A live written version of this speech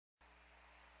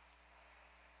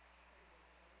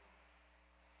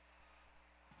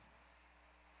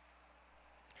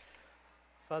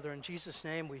Father, in Jesus'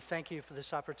 name, we thank you for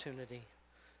this opportunity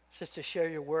just to share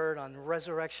your word on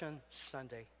Resurrection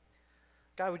Sunday.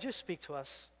 God, would you speak to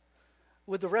us?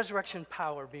 Would the resurrection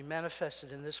power be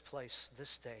manifested in this place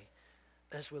this day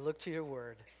as we look to your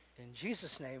word? In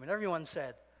Jesus' name, and everyone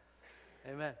said,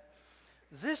 amen.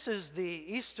 This is the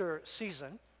Easter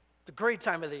season, the great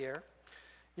time of the year.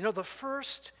 You know, the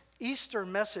first Easter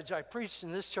message I preached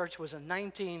in this church was in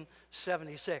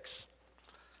 1976.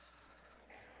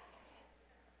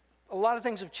 A lot of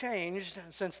things have changed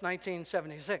since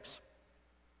 1976.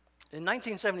 In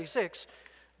 1976,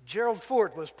 Gerald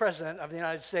Ford was president of the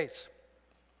United States.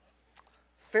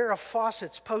 Farrah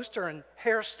Fawcett's poster and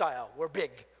hairstyle were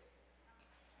big,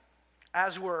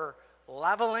 as were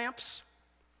lava lamps,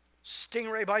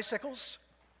 Stingray bicycles,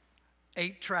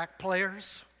 8-track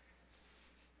players,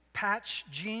 patch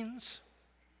jeans,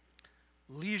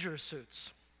 leisure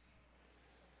suits,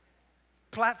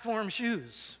 platform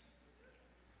shoes,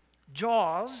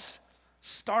 Jaws,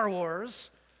 Star Wars,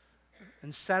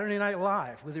 and Saturday Night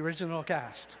Live with the original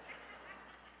cast.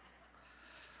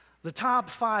 The top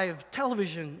 5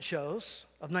 television shows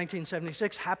of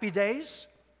 1976, Happy Days,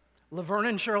 Laverne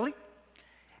and Shirley,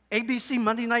 ABC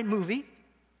Monday Night Movie,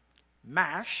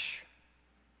 MASH,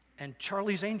 and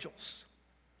Charlie's Angels.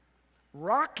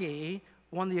 Rocky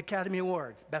won the Academy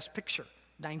Award, Best Picture,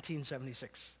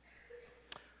 1976.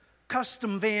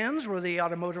 Custom vans were the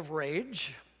automotive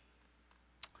rage,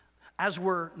 as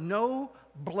were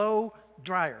no-blow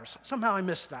dryers. Somehow I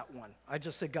missed that one.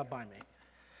 It got by me.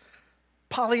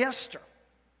 Polyester,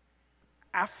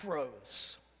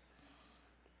 afros,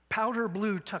 powder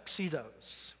blue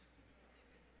tuxedos,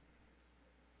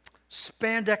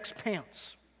 spandex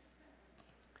pants,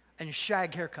 and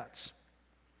shag haircuts.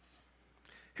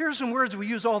 Here are some words we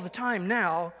use all the time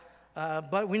now,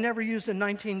 but we never used in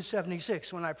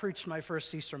 1976 when I preached my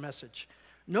first Easter message.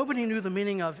 Nobody knew the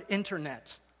meaning of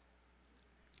internet,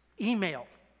 email,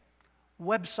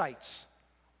 websites,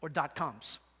 or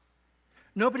 .coms.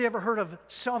 Nobody ever heard of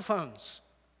cell phones,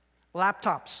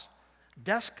 laptops,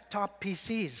 desktop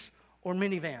PCs, or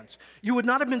minivans. You would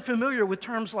not have been familiar with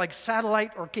terms like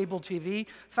satellite or cable TV,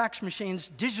 fax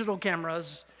machines, digital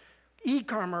cameras,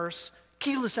 e-commerce,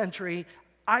 keyless entry,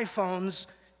 iPhones,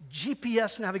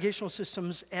 GPS navigational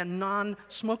systems, and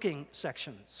non-smoking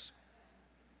sections.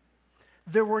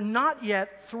 There were not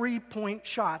yet 3-point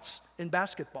shots in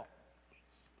basketball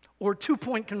or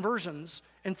 2-point conversions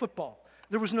in football.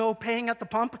 There was no paying at the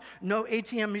pump, no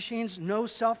ATM machines, no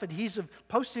self-adhesive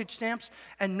postage stamps,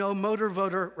 and no motor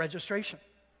voter registration.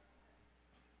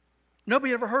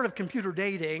 Nobody ever heard of computer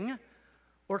dating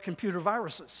or computer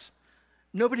viruses.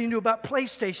 Nobody knew about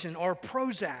PlayStation or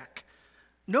Prozac.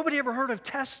 Nobody ever heard of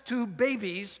test tube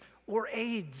babies or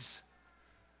AIDS.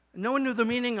 No one knew the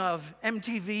meaning of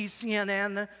MTV,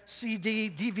 CNN, CD,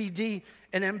 DVD,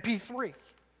 and MP3.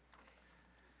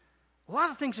 A lot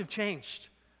of things have changed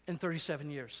in 37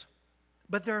 years,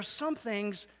 but there are some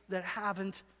things that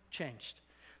haven't changed.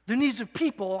 The needs of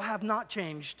people have not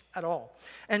changed at all,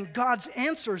 and God's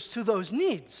answers to those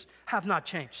needs have not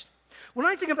changed. When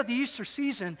I think about the Easter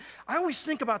season, I always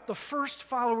think about the first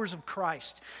followers of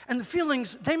Christ and the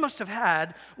feelings they must have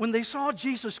had when they saw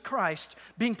Jesus Christ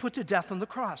being put to death on the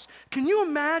cross. Can you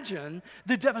imagine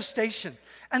the devastation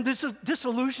and the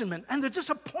disillusionment and the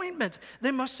disappointment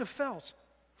they must have felt?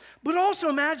 But also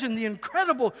imagine the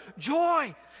incredible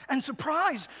joy and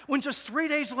surprise when just 3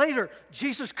 days later,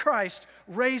 Jesus Christ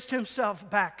raised himself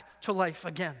back to life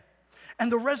again.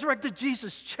 And the resurrected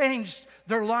Jesus changed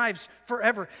their lives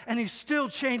forever, and he's still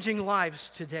changing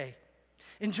lives today.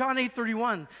 In John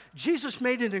 8:31, Jesus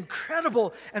made an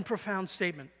incredible and profound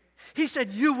statement. He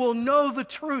said, "You will know the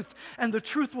truth, and the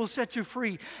truth will set you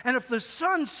free. And if the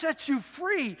Son sets you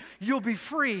free, you'll be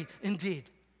free indeed."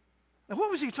 Now,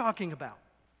 what was he talking about?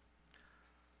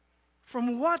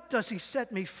 From what does he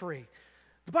set me free?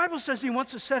 The Bible says he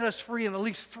wants to set us free in at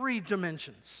least 3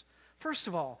 dimensions. First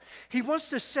of all, he wants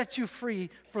to set you free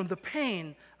from the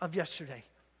pain of yesterday.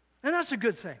 And that's a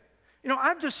good thing. You know,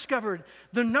 I've discovered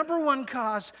the #1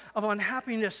 cause of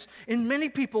unhappiness in many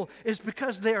people is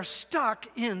because they are stuck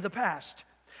in the past.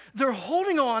 They're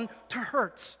holding on to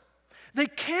hurts. They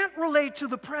can't relate to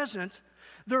the present.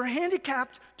 They're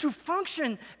handicapped to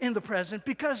function in the present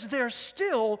because they're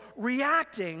still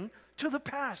reacting to the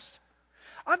past.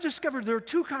 I've discovered there are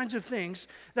 2 kinds of things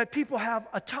that people have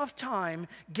a tough time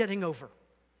getting over.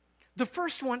 The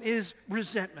first one is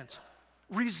resentment.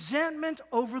 Resentment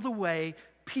over the way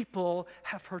people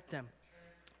have hurt them.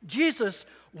 Jesus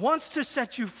wants to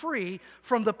set you free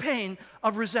from the pain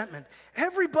of resentment.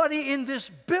 Everybody in this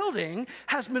building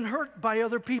has been hurt by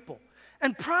other people.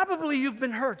 And probably you've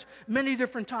been hurt many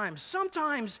different times,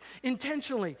 sometimes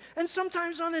intentionally and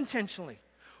sometimes unintentionally.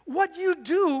 What you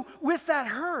do with that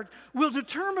hurt will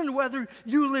determine whether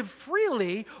you live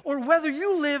freely or whether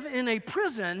you live in a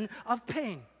prison of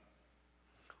pain.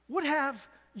 What have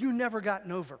you never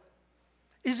gotten over?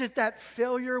 Is it that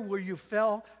failure where you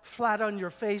fell flat on your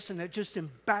face and it just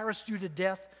embarrassed you to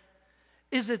death?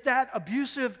 Is it that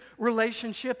abusive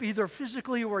relationship, either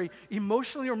physically or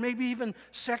emotionally, or maybe even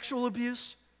sexual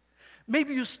abuse?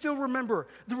 Maybe you still remember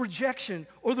the rejection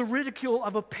or the ridicule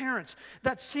of a parent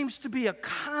that seems to be a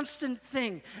constant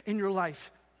thing in your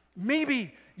life.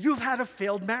 Maybe you've had a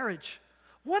failed marriage.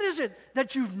 What is it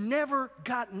that you've never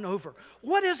gotten over?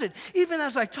 What is it? Even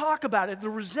as I talk about it, the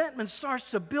resentment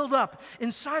starts to build up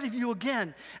inside of you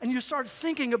again, and you start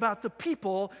thinking about the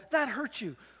people that hurt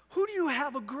you. Who do you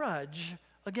have a grudge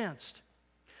against?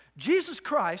 Jesus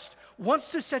Christ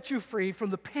wants to set you free from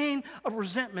the pain of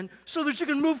resentment so that you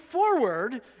can move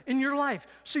forward in your life,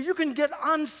 so you can get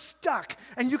unstuck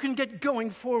and you can get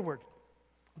going forward.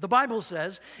 The Bible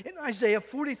says in Isaiah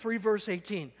 43, verse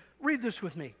 18, read this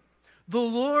with me. The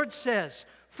Lord says,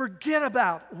 forget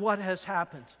about what has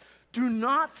happened. Do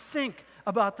not think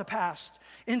about the past.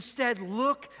 Instead,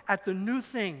 look at the new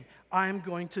thing I am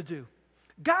going to do.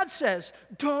 God says,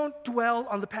 don't dwell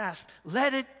on the past.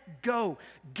 Let it go.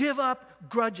 Give up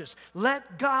grudges.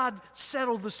 Let God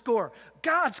settle the score.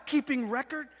 God's keeping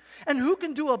record, and who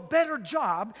can do a better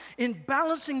job in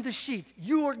balancing the sheet,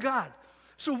 you or God?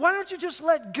 So why don't you just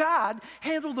let God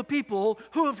handle the people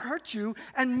who have hurt you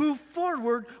and move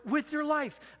forward with your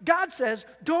life? God says,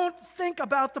 don't think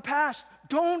about the past.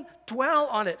 Don't dwell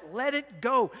on it. Let it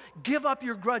go. Give up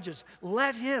your grudges.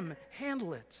 Let Him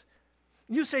handle it.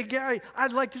 You say, Gary,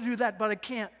 I'd like to do that, but I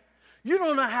can't. You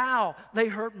don't know how they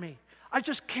hurt me. I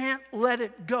just can't let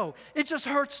it go. It just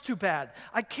hurts too bad.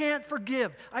 I can't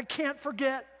forgive. I can't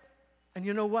forget. And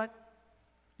you know what?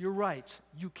 You're right.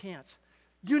 You can't.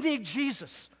 You need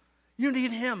Jesus. You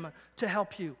need Him to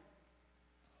help you.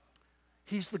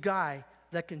 He's the guy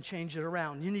that can change it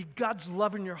around. You need God's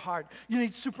love in your heart. You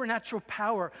need supernatural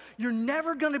power. You're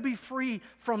never going to be free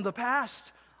from the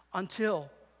past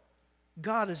until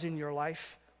God is in your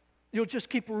life. You'll just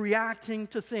keep reacting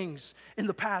to things in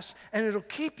the past, and it'll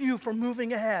keep you from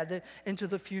moving ahead into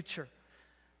the future.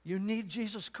 You need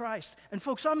Jesus Christ. And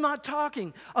folks, I'm not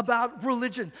talking about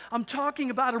religion. I'm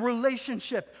talking about a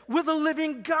relationship with a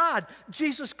living God,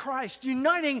 Jesus Christ,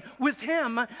 uniting with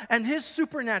Him and His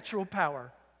supernatural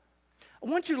power. I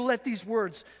want you to let these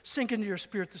words sink into your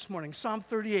spirit this morning. Psalm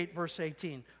 38, verse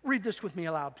 18. Read this with me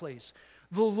aloud, please.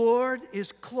 The Lord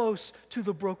is close to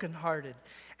the brokenhearted,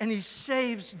 and He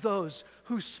saves those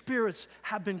whose spirits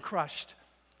have been crushed.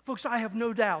 Folks, I have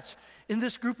no doubt in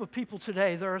this group of people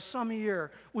today, there are some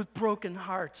here with broken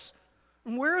hearts.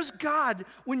 And where is God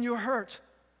when you're hurt?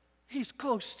 He's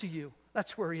close to you.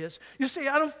 That's where He is. You say,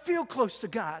 I don't feel close to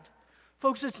God.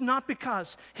 Folks, it's not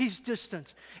because He's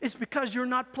distant. It's because you're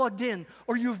not plugged in,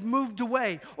 or you've moved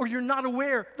away, or you're not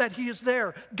aware that He is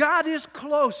there. God is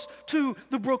close to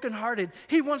the brokenhearted.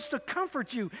 He wants to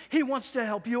comfort you. He wants to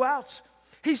help you out.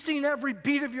 He's seen every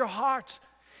beat of your heart.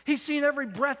 He's seen every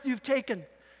breath you've taken.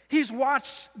 He's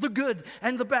watched the good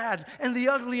and the bad and the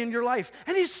ugly in your life,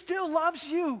 and He still loves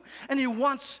you, and He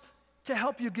wants to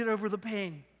help you get over the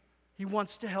pain. He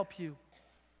wants to help you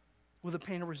with the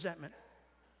pain of resentment.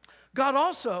 God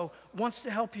also wants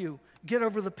to help you get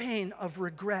over the pain of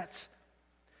regret.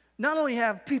 Not only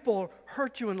have people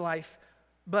hurt you in life,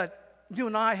 but you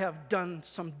and I have done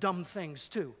some dumb things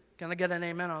too. Can I get an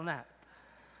amen on that?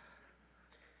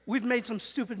 We've made some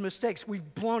stupid mistakes.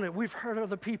 We've blown it. We've hurt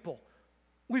other people.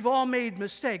 We've all made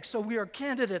mistakes, so we are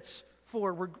candidates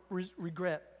for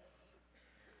regret.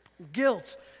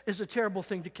 Guilt is a terrible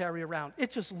thing to carry around.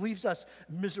 It just leaves us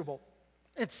miserable.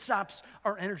 It saps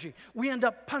our energy. We end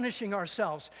up punishing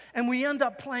ourselves, and we end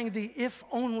up playing the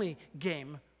if-only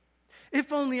game.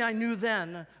 If only I knew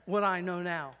then what I know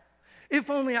now. If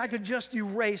only I could just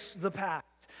erase the past.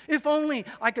 If only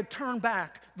I could turn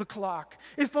back the clock.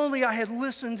 If only I had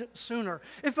listened sooner.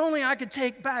 If only I could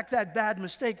take back that bad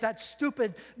mistake, that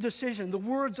stupid decision, the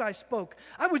words I spoke.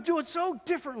 I would do it so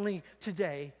differently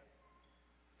today.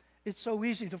 It's so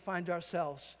easy to find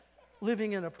ourselves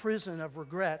living in a prison of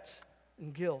regret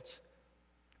and guilt.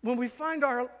 When we find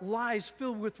our lives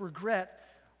filled with regret,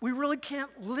 we really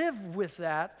can't live with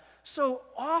that. So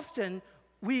often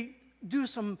we do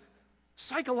some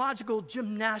psychological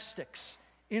gymnastics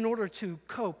in order to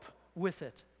cope with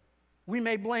it. We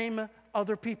may blame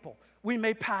other people. we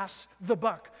may pass the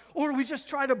buck. Or we just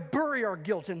try to bury our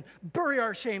guilt and bury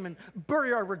our shame and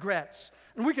bury our regrets.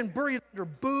 And we can bury it under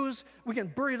booze, we can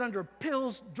bury it under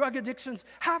pills, drug addictions,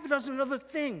 half a dozen other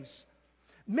things.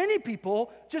 Many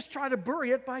people just try to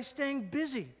bury it by staying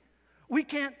busy. We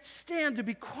can't stand to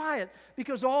be quiet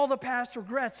because all the past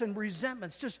regrets and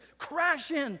resentments just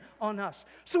crash in on us.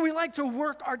 So we like to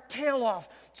work our tail off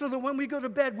so that when we go to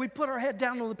bed, we put our head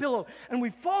down on the pillow and we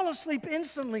fall asleep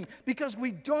instantly because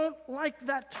we don't like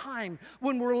that time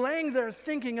when we're laying there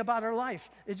thinking about our life.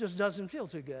 It just doesn't feel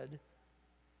too good.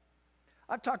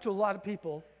 I've talked to a lot of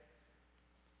people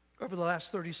over the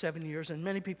last 37 years, and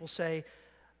many people say,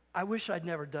 I wish I'd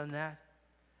never done that.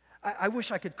 I wish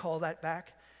I could call that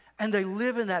back. And they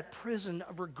live in that prison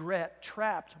of regret,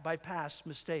 trapped by past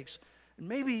mistakes. And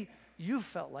maybe you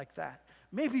felt like that.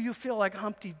 Maybe you feel like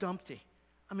Humpty Dumpty.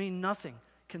 I mean, nothing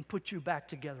can put you back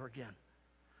together again.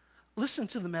 Listen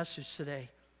to the message today.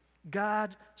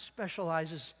 God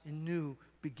specializes in new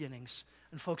beginnings.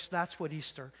 And folks, that's what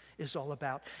Easter is all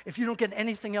about. If you don't get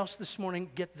anything else this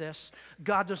morning, get this.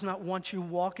 God does not want you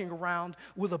walking around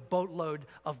with a boatload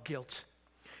of guilt.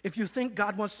 If you think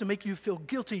God wants to make you feel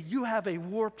guilty, you have a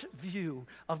warped view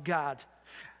of God.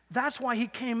 That's why he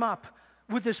came up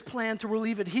with this plan to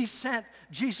relieve it. He sent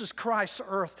Jesus Christ to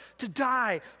earth to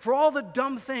die for all the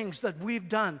dumb things that we've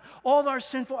done, all our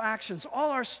sinful actions,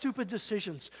 all our stupid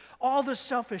decisions, all the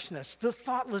selfishness, the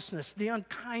thoughtlessness, the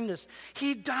unkindness.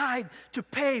 He died to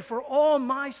pay for all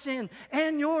my sin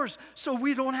and yours so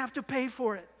we don't have to pay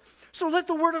for it. So let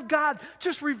the word of God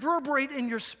just reverberate in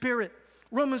your spirit.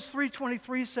 Romans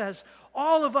 3:23 says,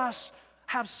 all of us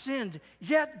have sinned,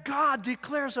 yet God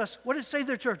declares us, what did it say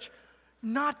there, church?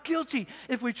 Not guilty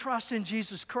if we trust in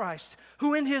Jesus Christ,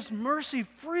 who in his mercy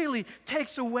freely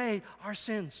takes away our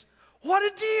sins. What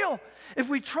a deal! If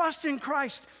we trust in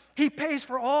Christ, he pays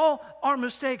for all our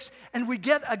mistakes, and we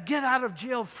get a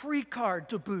get-out-of-jail-free card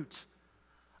to boot.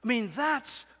 I mean,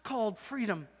 that's called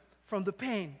freedom from the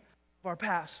pain of our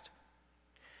past.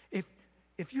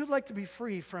 If you'd like to be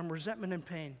free from resentment and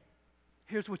pain,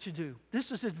 here's what you do.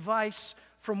 This is advice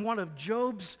from one of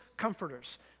Job's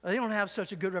comforters. They don't have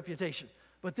such a good reputation,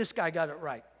 but this guy got it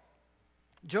right.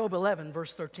 Job 11,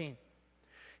 verse 13.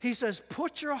 He says,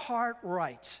 put your heart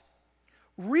right.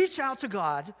 Reach out to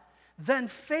God, then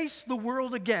face the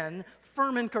world again,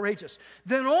 firm and courageous.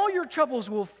 Then all your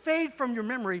troubles will fade from your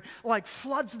memory like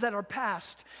floods that are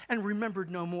past and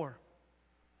remembered no more.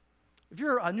 If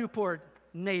you're a Newport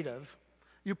native,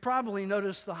 you probably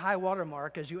noticed the high water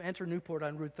mark as you enter Newport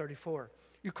on Route 34.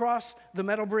 You cross the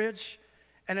metal bridge,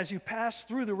 and as you pass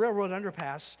through the railroad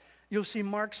underpass, you'll see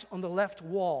marks on the left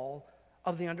wall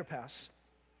of the underpass.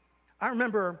 I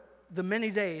remember the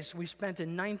many days we spent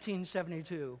in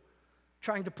 1972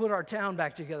 trying to put our town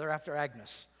back together after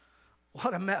Agnes.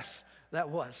 What a mess that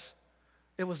was.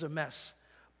 It was a mess.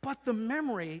 But the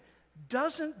memory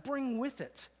doesn't bring with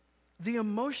it the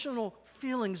emotional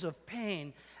feelings of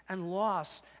pain and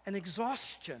loss and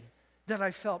exhaustion that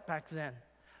I felt back then.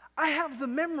 I have the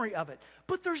memory of it,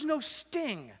 but there's no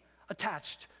sting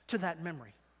attached to that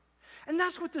memory. And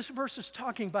that's what this verse is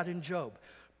talking about in Job.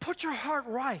 Put your heart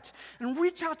right and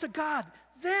reach out to God.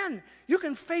 Then you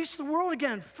can face the world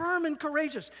again, firm and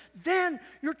courageous. Then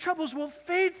your troubles will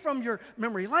fade from your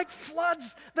memory like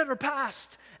floods that are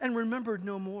past and remembered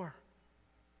no more.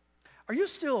 Are you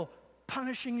still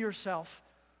punishing yourself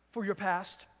for your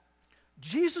past?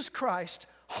 Jesus Christ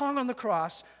hung on the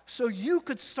cross so you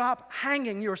could stop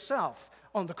hanging yourself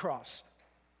on the cross.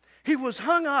 He was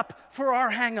hung up for our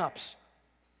hang-ups.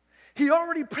 He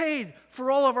already paid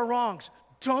for all of our wrongs.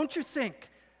 Don't you think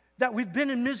that we've been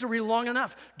in misery long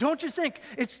enough? Don't you think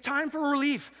it's time for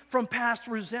relief from past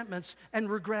resentments and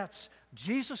regrets?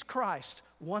 Jesus Christ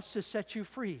wants to set you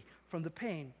free from the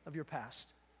pain of your past.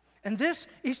 And this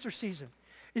Easter season,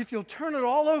 if you'll turn it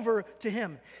all over to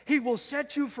him, he will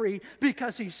set you free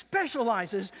because he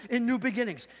specializes in new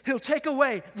beginnings. He'll take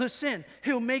away the sin.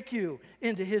 He'll make you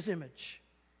into his image.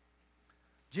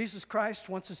 Jesus Christ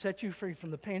wants to set you free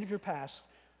from the pain of your past,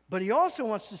 but he also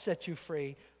wants to set you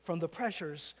free from the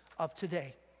pressures of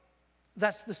today.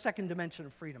 That's the second dimension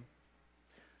of freedom.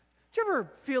 Do you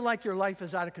ever feel like your life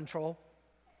is out of control?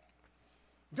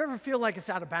 Do you ever feel like it's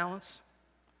out of balance?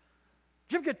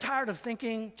 Do you ever get tired of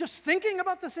just thinking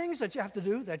about the things that you have to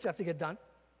do, that you have to get done?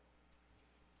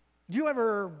 Do you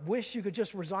ever wish you could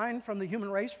just resign from the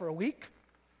human race for a week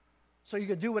so you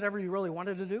could do whatever you really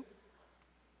wanted to do?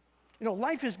 You know,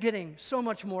 life is getting so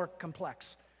much more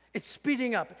complex. It's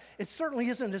speeding up. It certainly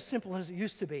isn't as simple as it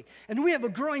used to be. And we have a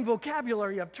growing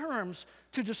vocabulary of terms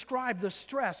to describe the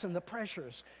stress and the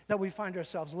pressures that we find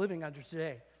ourselves living under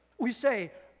today. We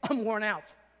say, I'm worn out.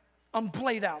 I'm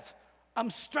played out. I'm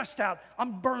stressed out.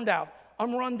 I'm burned out.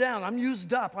 I'm run down. I'm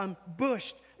used up. I'm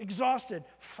bushed, exhausted,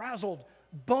 frazzled,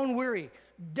 bone weary,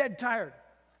 dead tired.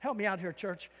 Help me out here,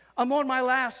 church. I'm on my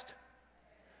last.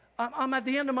 I'm at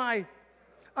the end of my,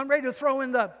 I'm ready to throw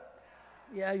in the,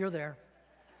 yeah, you're there.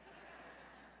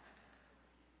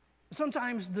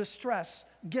 Sometimes the stress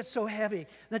gets so heavy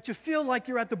that you feel like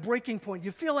you're at the breaking point.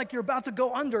 You feel like you're about to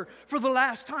go under for the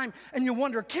last time, and you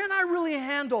wonder, can I really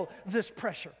handle this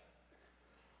pressure?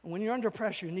 And when you're under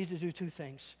pressure, you need to do two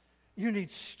things. You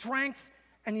need strength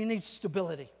and you need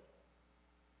stability.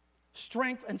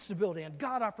 Strength and stability, and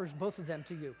God offers both of them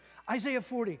to you. Isaiah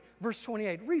 40, verse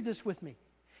 28, read this with me.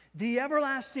 The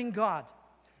everlasting God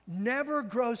never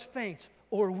grows faint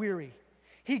or weary.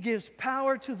 He gives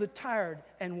power to the tired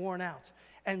and worn out,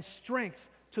 and strength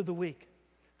to the weak.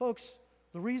 Folks,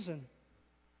 the reason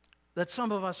that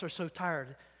some of us are so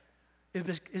tired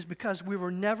is because we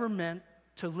were never meant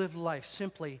to live life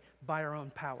simply by our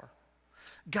own power.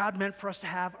 God meant for us to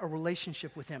have a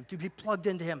relationship with Him, to be plugged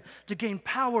into Him, to gain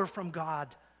power from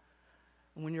God.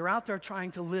 And when you're out there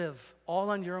trying to live all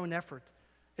on your own effort,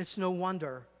 it's no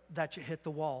wonder that you hit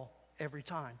the wall every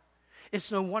time.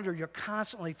 It's no wonder you're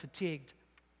constantly fatigued.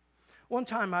 One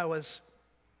time I was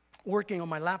working on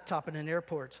my laptop in an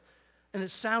airport, and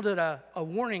it sounded a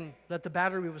warning that the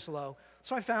battery was low.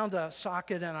 So I found a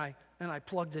socket and I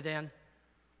plugged it in,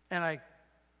 and I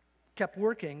kept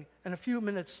working, and a few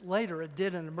minutes later it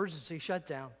did an emergency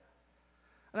shutdown.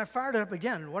 And I fired it up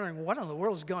again, wondering what in the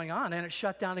world is going on, and it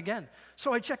shut down again.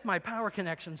 So I checked my power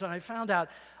connections, and I found out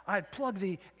I had plugged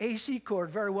the AC cord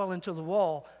very well into the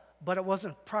wall, but it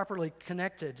wasn't properly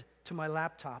connected to my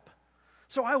laptop.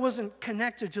 So I wasn't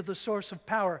connected to the source of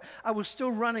power. I was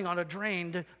still running on a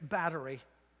drained battery.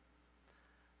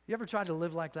 You ever tried to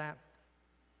live like that?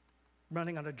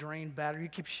 Running on a drained battery. You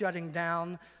keep shutting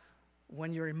down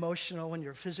when your emotional, when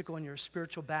your physical, and your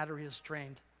spiritual battery is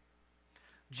drained.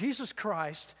 Jesus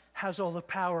Christ has all the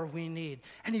power we need,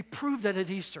 and He proved it at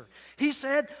Easter. He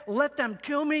said, let them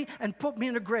kill me and put me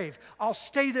in a grave. I'll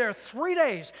stay there 3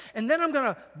 days, and then I'm going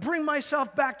to bring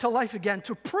myself back to life again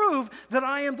to prove that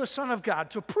I am the Son of God,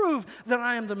 to prove that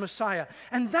I am the Messiah.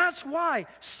 And that's why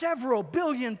several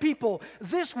billion people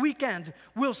this weekend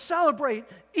will celebrate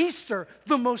Easter,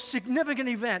 the most significant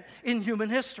event in human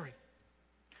history.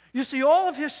 You see, all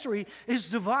of history is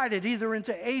divided either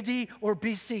into AD or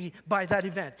BC by that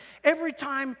event. Every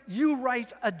time you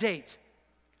write a date,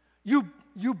 you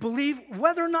believe,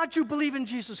 whether or not you believe in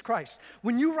Jesus Christ,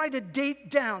 when you write a date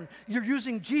down, you're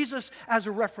using Jesus as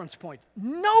a reference point.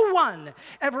 No one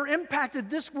ever impacted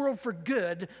this world for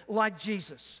good like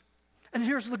Jesus. And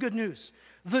here's the good news.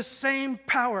 The same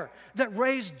power that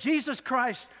raised Jesus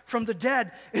Christ from the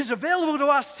dead is available to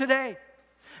us today.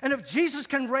 And if Jesus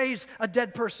can raise a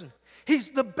dead person,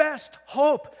 He's the best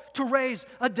hope to raise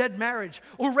a dead marriage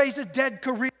or raise a dead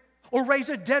career or raise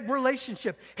a dead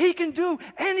relationship. He can do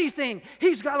anything.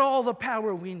 He's got all the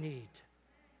power we need.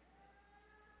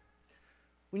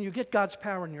 When you get God's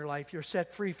power in your life, you're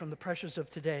set free from the pressures of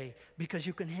today because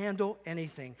you can handle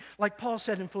anything. Like Paul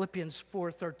said in Philippians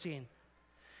 4:13.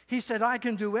 He said, I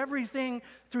can do everything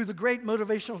through the great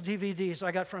motivational DVDs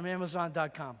I got from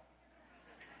Amazon.com.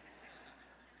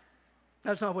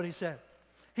 That's not what he said.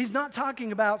 He's not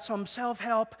talking about some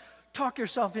self-help, talk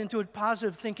yourself into it,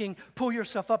 positive thinking, pull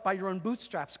yourself up by your own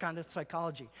bootstraps kind of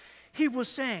psychology. He was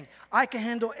saying, I can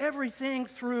handle everything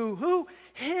through who?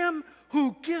 Him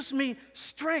who gives me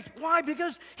strength. Why?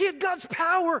 Because he had God's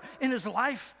power in his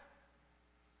life.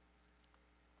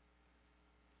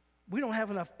 We don't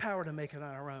have enough power to make it on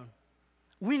our own.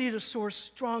 We need a source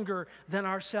stronger than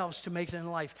ourselves to make it in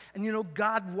life. And you know,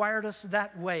 God wired us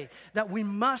that way, that we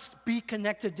must be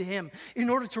connected to Him in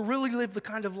order to really live the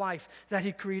kind of life that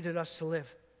He created us to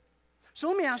live. So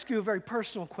let me ask you a very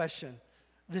personal question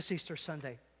this Easter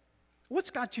Sunday.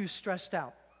 What's got you stressed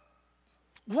out?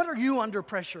 What are you under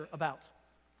pressure about?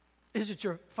 Is it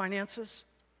your finances?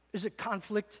 Is it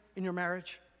conflict in your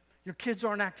marriage? Your kids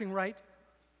aren't acting right?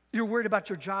 You're worried about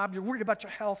your job. You're worried about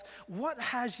your health. What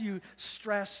has you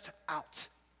stressed out?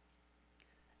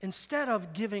 Instead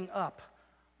of giving up,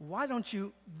 why don't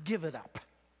you give it up?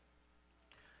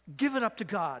 Give it up to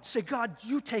God. Say, God,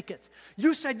 you take it.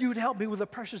 You said you'd help me with the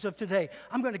pressures of today.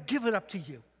 I'm going to give it up to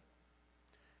you.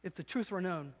 If the truth were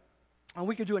known, and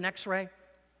we could do an x-ray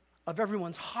of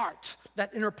everyone's heart,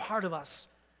 that inner part of us,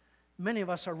 many of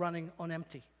us are running on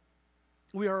empty.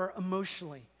 We are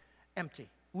emotionally empty.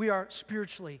 We are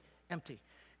spiritually empty.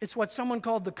 It's what someone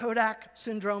called the Kodak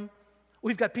syndrome.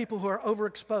 We've got people who are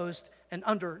overexposed and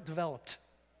underdeveloped.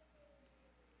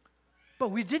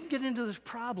 But we didn't get into this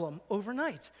problem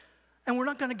overnight. and we're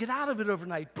not going to get out of it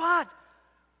overnight. But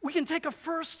we can take a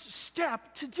first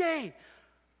step today.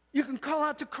 You can call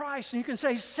out to Christ and you can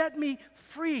say, set me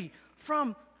free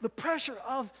from the pressure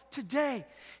of today.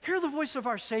 Hear the voice of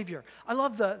our Savior. I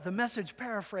love the Message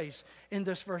paraphrase in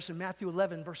this verse in Matthew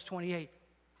 11, verse 28.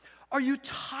 Are you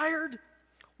tired,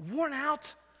 worn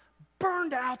out,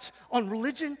 burned out on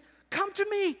religion? Come to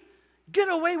me. Get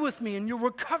away with me and you'll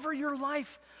recover your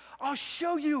life. I'll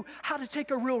show you how to take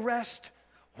a real rest.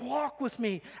 Walk with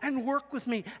me and work with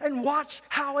me and watch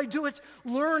how I do it.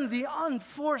 Learn the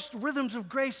unforced rhythms of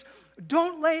grace.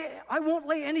 I won't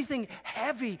lay anything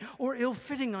heavy or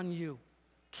ill-fitting on you.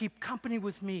 Keep company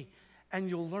with me and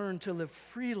you'll learn to live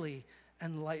freely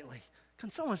and lightly.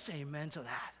 Can someone say amen to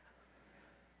that?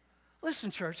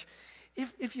 Listen, church,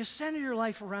 if you center your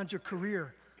life around your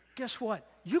career, guess what?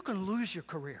 You can lose your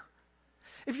career.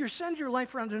 If you center your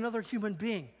life around another human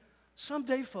being,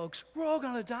 someday, folks, we're all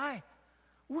going to die.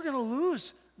 We're going to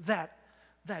lose that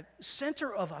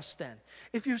center of us then.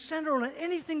 If you center on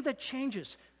anything that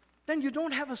changes, then you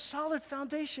don't have a solid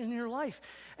foundation in your life,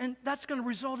 and that's going to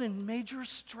result in major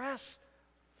stress.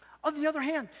 On the other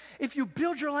hand, if you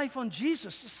build your life on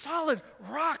Jesus, the solid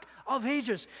rock of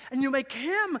ages, and you make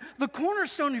Him the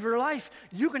cornerstone of your life,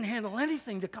 you can handle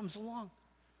anything that comes along.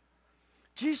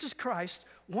 Jesus Christ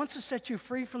wants to set you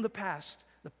free from the past,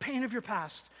 the pain of your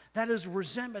past, that is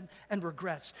resentment and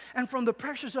regrets, and from the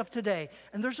pressures of today.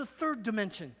 And there's a third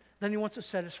dimension that He wants to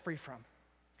set us free from.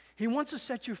 He wants to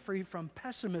set you free from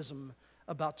pessimism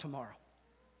about tomorrow.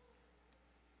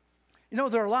 You know,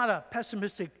 there are a lot of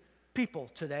pessimistic people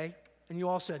today, and you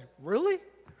all said, really?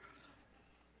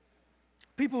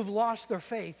 People who've lost their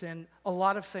faith in a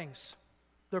lot of things.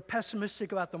 They're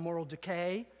pessimistic about the moral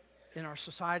decay in our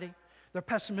society. They're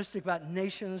pessimistic about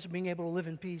nations being able to live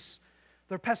in peace.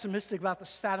 They're pessimistic about the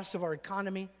status of our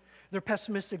economy. They're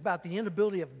pessimistic about the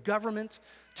inability of government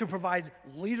to provide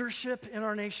leadership in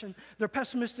our nation. They're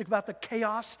pessimistic about the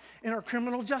chaos in our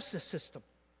criminal justice system.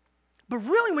 But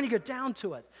really, when you get down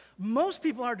to it, most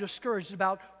people are discouraged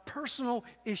about personal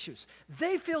issues.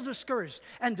 They feel discouraged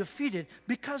and defeated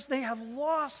because they have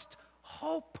lost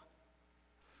hope.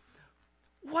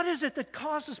 What is it that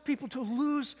causes people to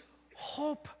lose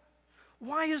hope?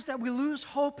 Why is that we lose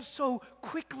hope so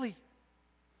quickly?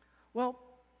 Well,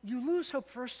 you lose hope,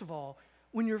 first of all,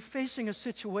 when you're facing a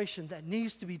situation that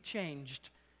needs to be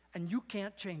changed and you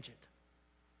can't change it.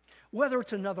 Whether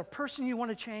it's another person you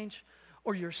want to change,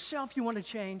 or yourself you want to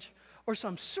change, or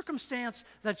some circumstance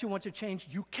that you want to change,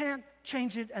 you can't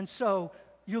change it, and so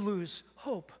you lose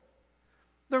hope.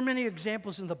 There are many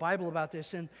examples in the Bible about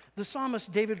this, and the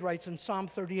psalmist David writes in Psalm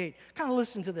 38, kind of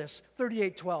listen to this,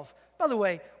 38:12. By the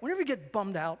way, whenever you get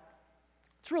bummed out,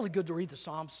 it's really good to read the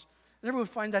Psalms. And everyone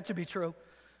find that to be true,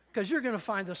 because you're going to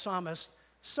find the psalmist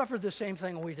suffered the same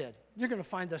thing we did. You're going to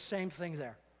find the same thing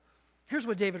there. Here's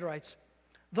what David writes.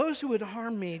 Those who would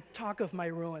harm me talk of my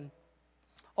ruin.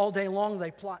 All day long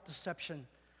they plot deception.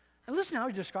 And listen how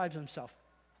he describes himself.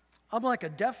 I'm like a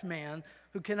deaf man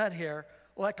who cannot hear,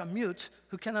 like a mute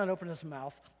who cannot open his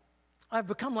mouth. I've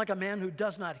become like a man who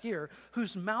does not hear,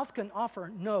 whose mouth can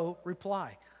offer no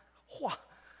reply.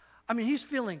 I mean, he's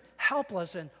feeling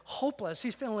helpless and hopeless.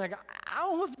 He's feeling like, I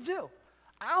don't know what to do.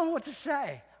 I don't know what to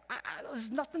say.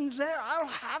 There's nothing there. I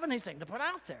don't have anything to put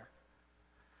out there.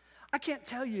 I can't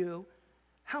tell you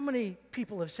how many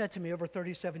people have said to me over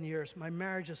 37 years, my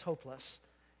marriage is hopeless.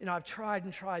 You know, I've tried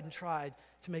and tried and tried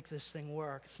to make this thing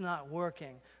work. It's not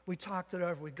working. We talked it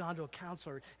over. We've gone to a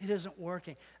counselor. It isn't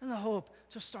working. And the hope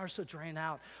just starts to drain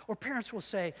out. Or parents will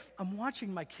say, I'm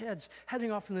watching my kids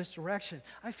heading off in this direction.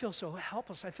 I feel so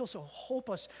helpless. I feel so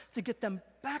hopeless to get them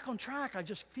back on track. I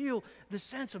just feel the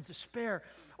sense of despair.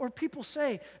 Or people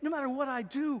say, no matter what I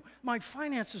do, my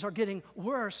finances are getting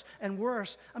worse and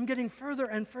worse. I'm getting further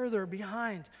and further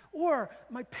behind. Or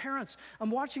my parents,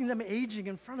 I'm watching them aging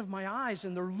in front of my eyes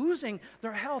and they're losing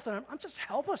their health and I'm just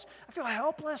helpless. I feel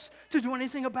helpless to do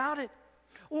anything about it.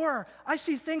 Or I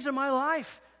see things in my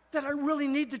life that I really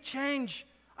need to change.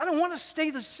 I don't want to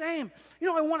stay the same. You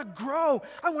know, I want to grow.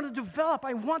 I want to develop.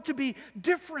 I want to be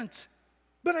different.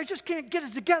 But I just can't get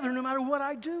it together no matter what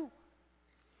I do.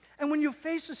 And when you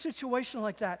face a situation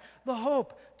like that, the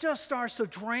hope just starts to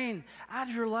drain out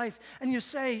of your life. And you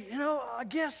say, you know, I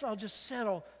guess I'll just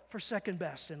settle for second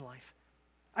best in life.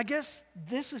 I guess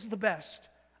this is the best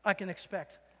I can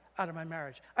expect out of my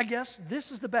marriage. I guess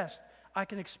this is the best I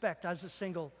can expect as a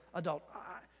single adult.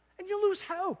 And you lose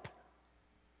hope.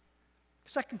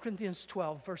 2 Corinthians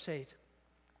 12, verse 8.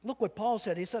 Look what Paul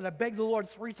said. He said, I begged the Lord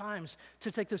 3 times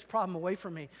to take this problem away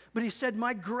from me. But he said,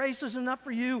 my grace is enough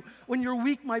for you. When you're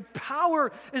weak, my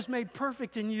power is made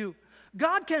perfect in you.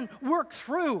 God can work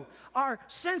through our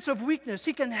sense of weakness.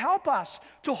 He can help us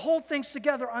to hold things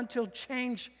together until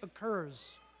change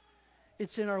occurs.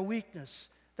 It's in our weakness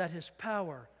that His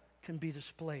power can be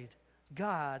displayed.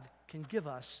 God can give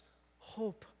us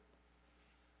hope.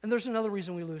 And there's another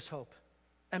reason we lose hope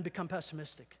and become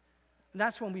pessimistic. And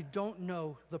that's when we don't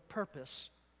know the purpose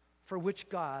for which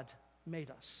God made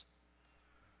us.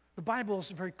 The Bible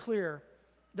is very clear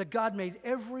that God made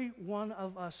every one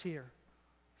of us here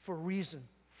for a reason,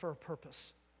 for a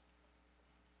purpose.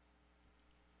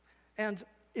 And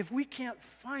if we can't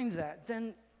find that,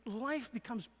 then life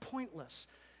becomes pointless.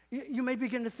 You may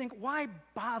begin to think, why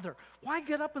bother? Why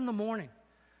get up in the morning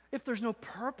if there's no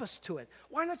purpose to it?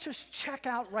 Why not just check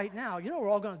out right now? You know we're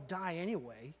all going to die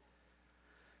anyway.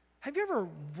 Have you ever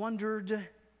wondered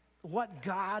what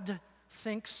God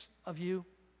thinks of you?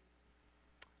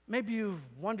 Maybe you've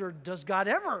wondered, does God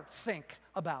ever think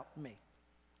about me?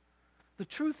 The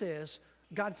truth is,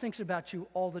 God thinks about you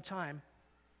all the time,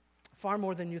 far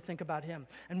more than you think about Him.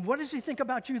 And what does He think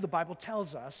about you? The Bible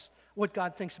tells us what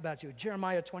God thinks about you.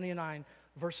 Jeremiah 29,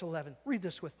 verse 11. Read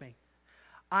this with me.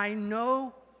 I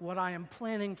know what I am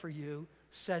planning for you,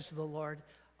 says the Lord.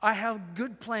 I have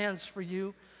good plans for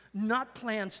you, not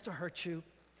plans to hurt you.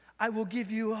 I will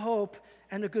give you hope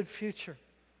and a good future.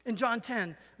 In John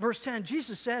 10, verse 10,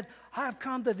 Jesus said, I have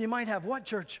come that they might have what,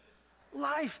 church?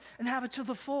 Life, and have it to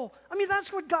the full. I mean,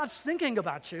 that's what God's thinking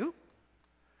about you.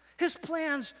 His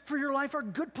plans for your life are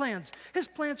good plans. His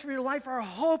plans for your life are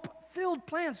hope-filled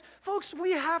plans. Folks,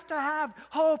 we have to have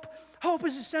hope. Hope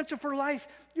is essential for life.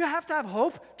 You have to have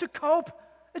hope to cope.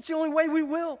 It's the only way we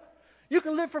will. You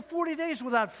can live for 40 days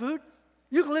without food.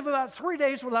 You can live about 3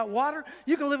 days without water.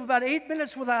 You can live about 8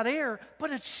 minutes without air.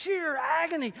 But it's sheer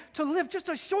agony to live just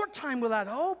a short time without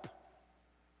hope.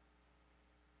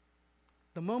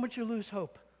 The moment you lose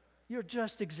hope, you're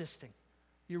just existing.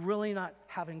 You're really not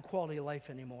having quality life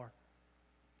anymore.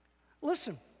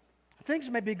 Listen, things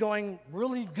may be going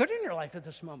really good in your life at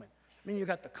this moment. I mean, you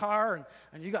got the car,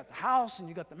 and you got the house, and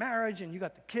you got the marriage, and you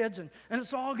got the kids, and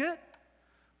it's all good.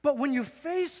 But when you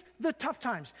face the tough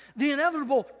times, the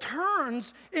inevitable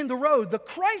turns in the road, the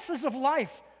crisis of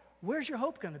life, where's your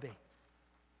hope going to be?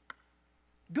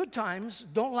 Good times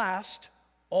don't last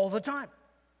all the time.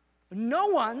 No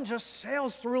one just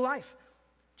sails through life.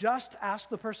 Just ask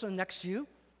the person next to you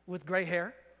with gray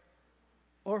hair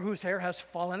or whose hair has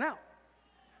fallen out.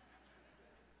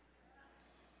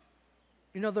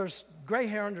 You know, there's gray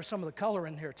hair under some of the color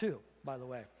in here too, by the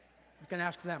way. You can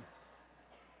ask them.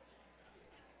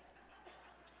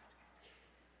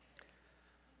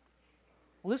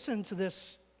 Listen to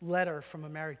this letter from a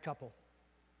married couple.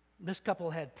 This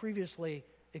couple had previously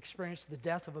experienced the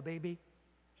death of a baby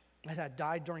that had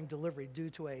died during delivery due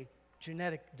to a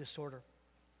genetic disorder.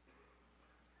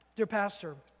 Dear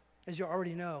pastor, as you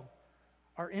already know,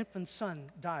 our infant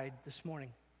son died this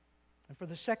morning. And for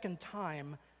the second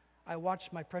time, I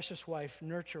watched my precious wife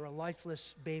nurture a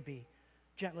lifeless baby,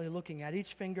 gently looking at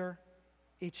each finger,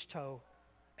 each toe,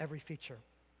 every feature.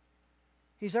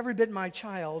 He's every bit my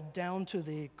child, down to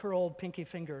the curled pinky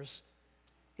fingers,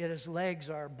 yet his legs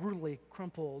are brutally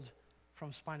crumpled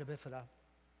from spina bifida.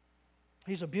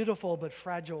 He's a beautiful but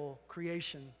fragile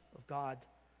creation of God.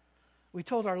 We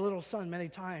told our little son many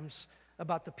times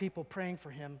about the people praying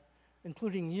for him,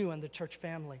 including you and the church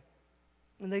family.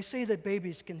 And they say that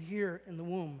babies can hear in the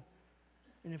womb.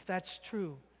 And if that's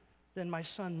true, then my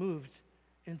son moved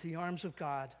into the arms of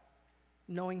God,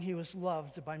 knowing he was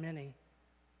loved by many,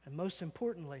 and most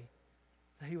importantly,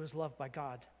 that he was loved by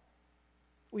God.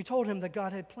 We told him that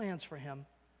God had plans for him,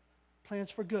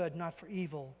 plans for good, not for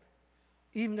evil,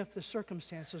 even if the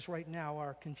circumstances right now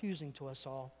are confusing to us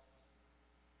all.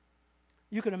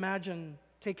 You can imagine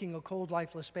taking a cold,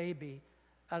 lifeless baby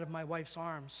out of my wife's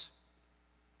arms.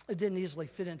 It didn't easily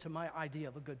fit into my idea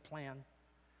of a good plan.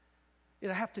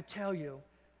 Yet I have to tell you,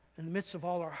 in the midst of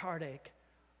all our heartache,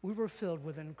 we were filled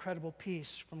with an incredible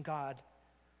peace from God.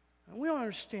 And we don't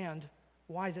understand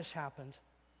why this happened,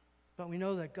 but we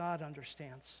know that God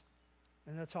understands,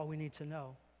 and that's all we need to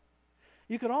know.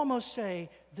 You could almost say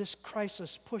this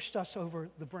crisis pushed us over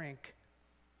the brink,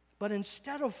 but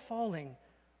instead of falling,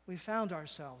 we found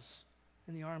ourselves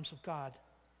in the arms of God.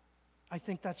 I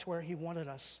think that's where He wanted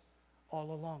us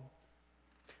all along.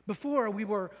 Before, we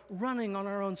were running on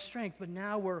our own strength, but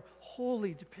now we're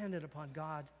wholly dependent upon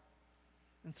God.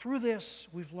 And through this,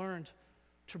 we've learned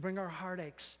to bring our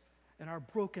heartaches and our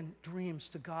broken dreams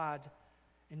to God.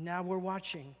 And now we're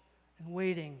watching and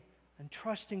waiting and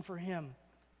trusting for Him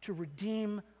to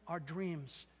redeem our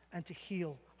dreams and to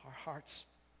heal our hearts.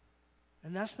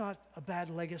 And that's not a bad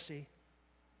legacy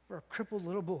for a crippled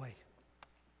little boy.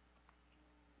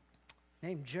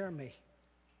 named Jeremy,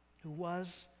 who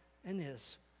was and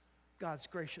is God's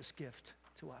gracious gift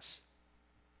to us.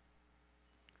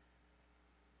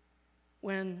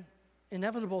 When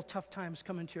inevitable tough times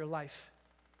come into your life,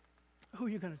 who are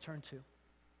you going to turn to?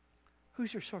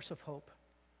 Who's your source of hope?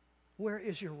 Where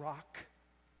is your rock?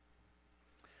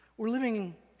 We're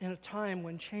living in a time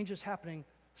when change is happening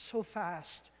so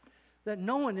fast that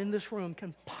no one in this room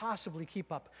can possibly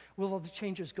keep up with all the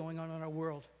changes going on in our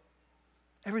world.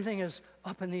 Everything is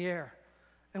up in the air.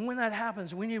 And when that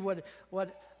happens, we need what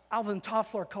Alvin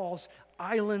Toffler calls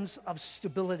islands of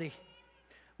stability.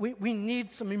 We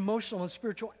need some emotional and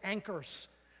spiritual anchors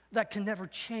that can never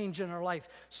change in our life.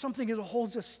 Something that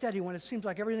holds us steady when it seems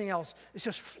like everything else is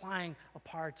just flying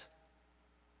apart.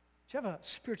 Do you have a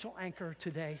spiritual anchor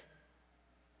today?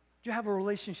 Do you have a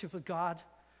relationship with God?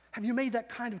 Have you made that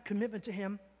kind of commitment to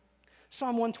Him?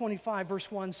 Psalm 125,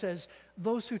 verse 1 says,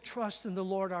 "Those who trust in the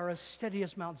Lord are as steady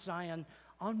as Mount Zion,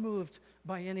 unmoved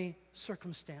by any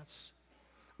circumstance."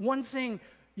 One thing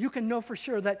you can know for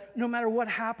sure, that no matter what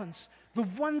happens, the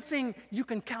one thing you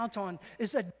can count on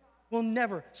is that God will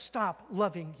never stop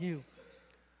loving you.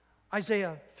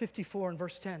 Isaiah 54 and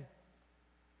verse 10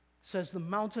 says, "The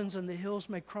mountains and the hills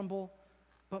may crumble,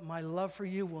 but my love for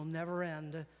you will never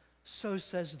end. So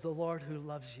says the Lord who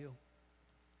loves you."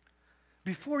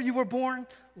 Before you were born,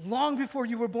 long before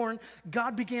you were born,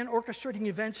 God began orchestrating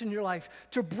events in your life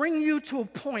to bring you to a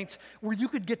point where you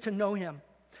could get to know Him.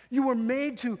 You were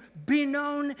made to be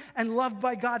known and loved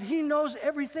by God. He knows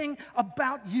everything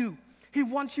about you. He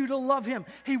wants you to love Him.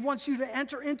 He wants you to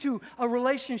enter into a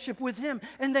relationship with Him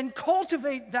and then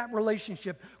cultivate that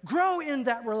relationship, grow in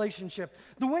that relationship,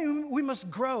 the way we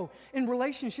must grow in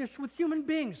relationships with human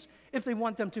beings if they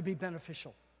want them to be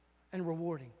beneficial and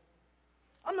rewarding.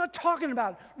 I'm not talking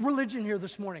about religion here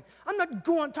this morning. I'm not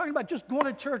talking about just going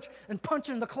to church and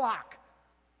punching the clock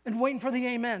and waiting for the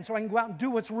amen so I can go out and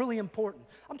do what's really important.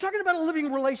 I'm talking about a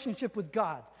living relationship with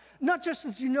God. Not just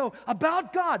that you know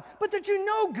about God, but that you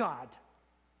know God.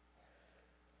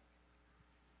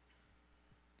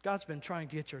 God's been trying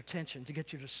to get your attention, to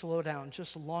get you to slow down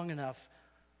just long enough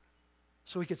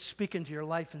so He could speak into your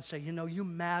life and say, you know, you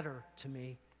matter to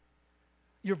me.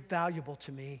 You're valuable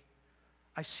to me.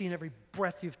 I've seen every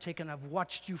breath you've taken. I've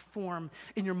watched you form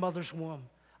in your mother's womb.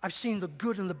 I've seen the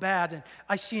good and the bad, and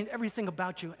I've seen everything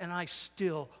about you, and I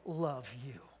still love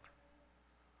you.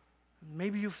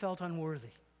 Maybe you felt unworthy.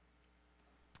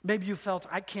 Maybe you felt,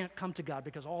 I can't come to God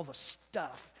because of all the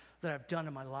stuff that I've done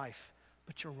in my life.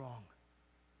 But you're wrong.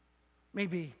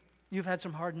 Maybe you've had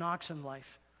some hard knocks in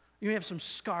life. You may have some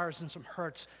scars and some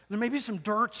hurts. There may be some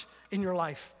dirt in your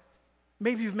life.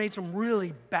 Maybe you've made some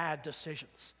really bad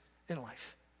decisions in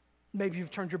life. Maybe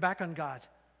you've turned your back on God,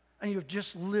 and you've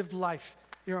just lived life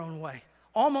your own way,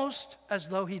 almost as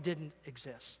though He didn't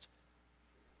exist.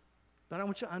 But I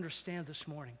want you to understand this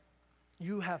morning,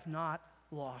 you have not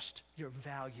lost your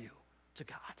value to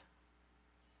God.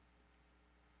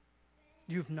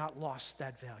 You've not lost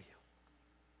that value.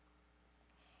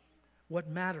 What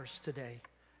matters today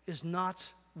is not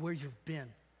where you've been.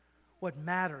 What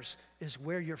matters is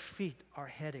where your feet are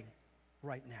heading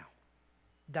right now.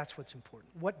 That's what's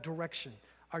important. What direction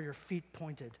are your feet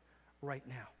pointed right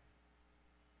now?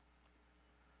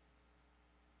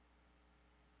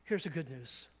 Here's the good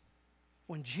news.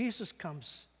 When Jesus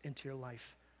comes into your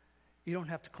life, you don't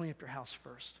have to clean up your house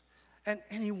first. And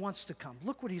He wants to come.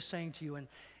 Look what He's saying to you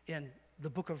in the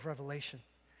book of Revelation.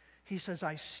 He says,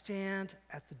 I stand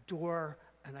at the door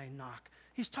and I knock.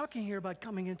 He's talking here about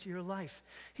coming into your life.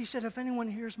 He said, if anyone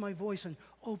hears my voice and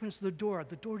opens the door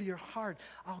to your heart,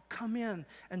 I'll come in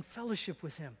and fellowship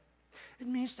with him. It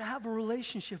means to have a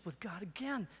relationship with God.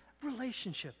 Again,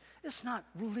 relationship. It's not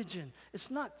religion.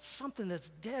 It's not something that's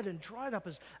dead and dried up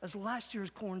as last year's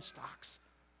corn stalks.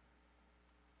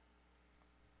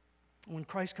 When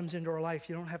Christ comes into our life,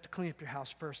 you don't have to clean up your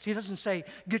house first. He doesn't say,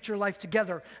 get your life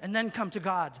together and then come to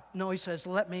God. No, He says,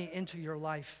 let me into your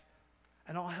life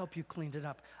and I'll help you clean it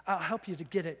up. I'll help you to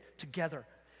get it together.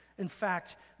 In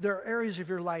fact, there are areas of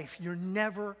your life you're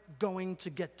never going to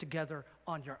get together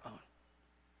on your own.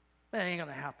 That ain't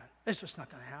going to happen. It's just not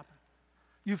going to happen.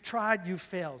 You've tried, you've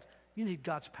failed. You need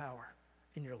God's power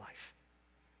in your life.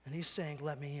 And He's saying,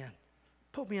 let me in.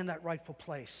 Put me in that rightful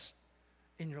place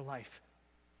in your life.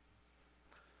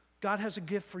 God has a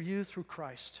gift for you through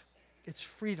Christ. It's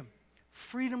freedom.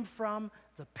 Freedom from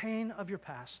the pain of your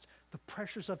past, the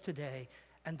pressures of today,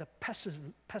 and the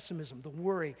pessimism, the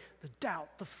worry, the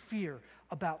doubt, the fear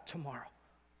about tomorrow.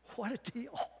 What a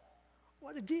deal.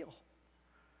 What a deal.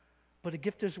 But a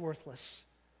gift is worthless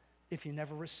if you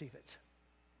never receive it.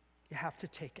 You have to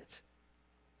take it.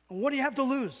 And what do you have to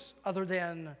lose other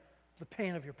than the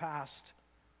pain of your past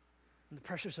and the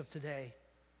pressures of today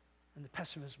and the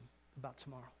pessimism about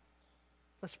tomorrow.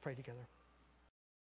 Let's pray together.